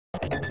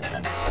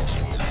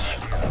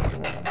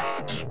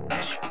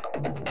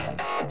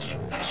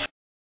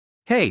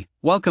Hey,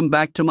 welcome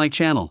back to my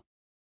channel.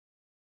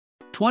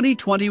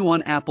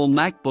 2021 Apple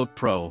MacBook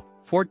Pro,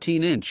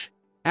 14-inch.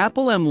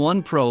 Apple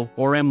M1 Pro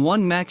or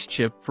M1 Max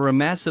chip for a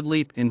massive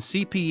leap in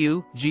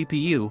CPU,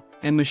 GPU,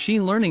 and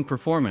machine learning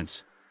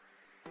performance.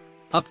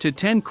 Up to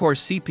 10-core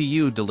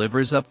CPU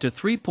delivers up to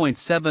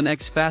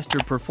 3.7x faster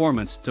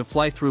performance to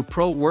fly through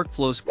pro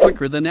workflows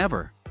quicker than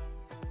ever.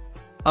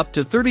 Up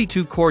to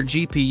 32-core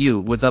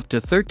GPU with up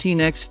to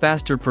 13x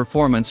faster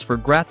performance for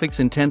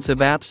graphics-intensive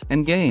apps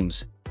and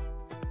games.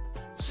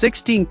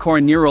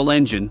 16-core neural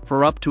engine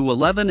for up to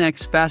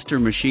 11x faster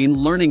machine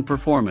learning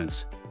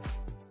performance.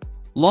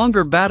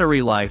 Longer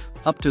battery life,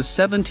 up to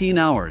 17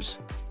 hours.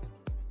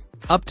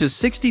 Up to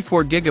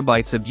 64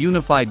 GB of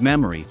unified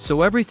memory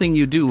so everything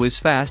you do is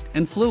fast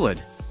and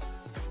fluid.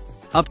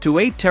 Up to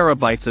 8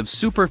 TB of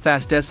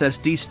super-fast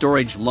SSD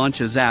storage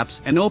launches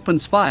apps and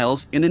opens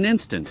files in an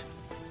instant.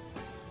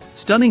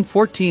 Stunning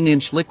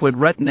 14-inch Liquid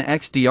Retina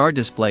XDR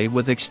display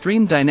with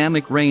extreme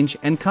dynamic range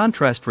and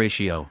contrast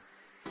ratio.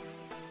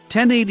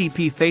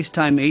 1080p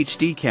FaceTime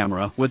HD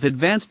camera with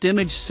advanced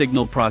image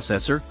signal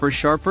processor for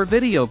sharper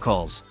video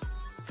calls.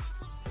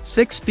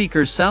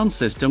 6-speaker sound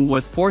system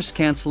with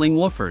force-canceling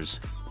woofers.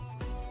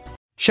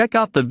 Check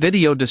out the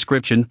video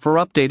description for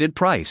updated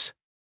price.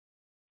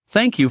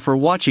 Thank you for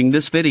watching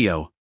this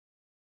video.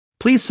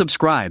 Please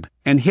subscribe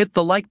and hit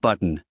the like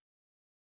button.